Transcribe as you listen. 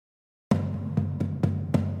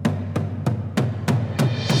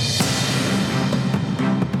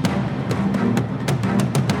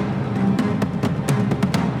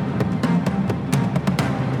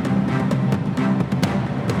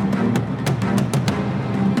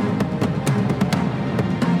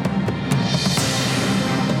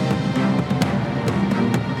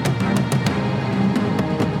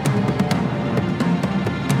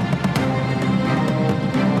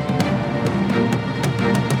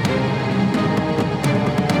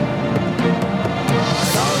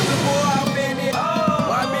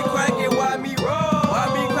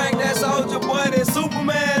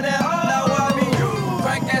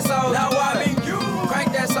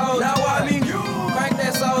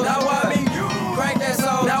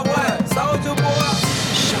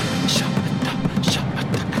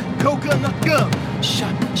gum.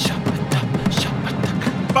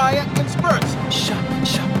 Fire and spurts.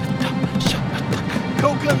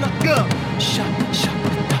 Coconut gum.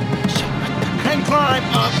 And climb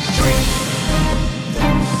up trees.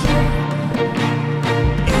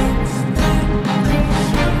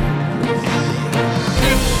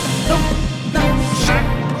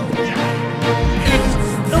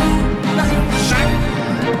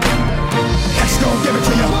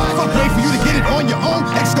 On your own,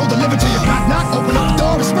 X go deliver to you. Knock, open up the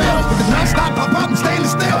door and spell. With the non-stop pop out and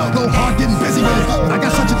stainless steel. Go hard, getting busy with it. But I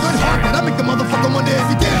got such a good heart that I make the motherfucker wonder if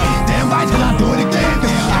you did. Damn right, till I do it again.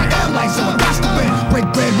 Cause I am like so I got to win. Break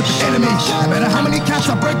bread with the enemy. No matter how many cats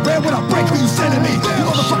I break bread with, I break who you sending me. You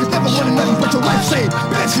motherfuckers never wanted nothing but your life saved.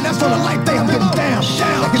 Bitch, and that's on a life day, I'm getting down.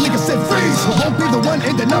 Like a nigga said freeze. But won't be the one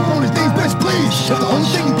ending up on his knees, bitch, please. If the only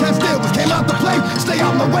thing you can't steal was came out to play, stay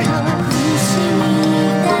out my way.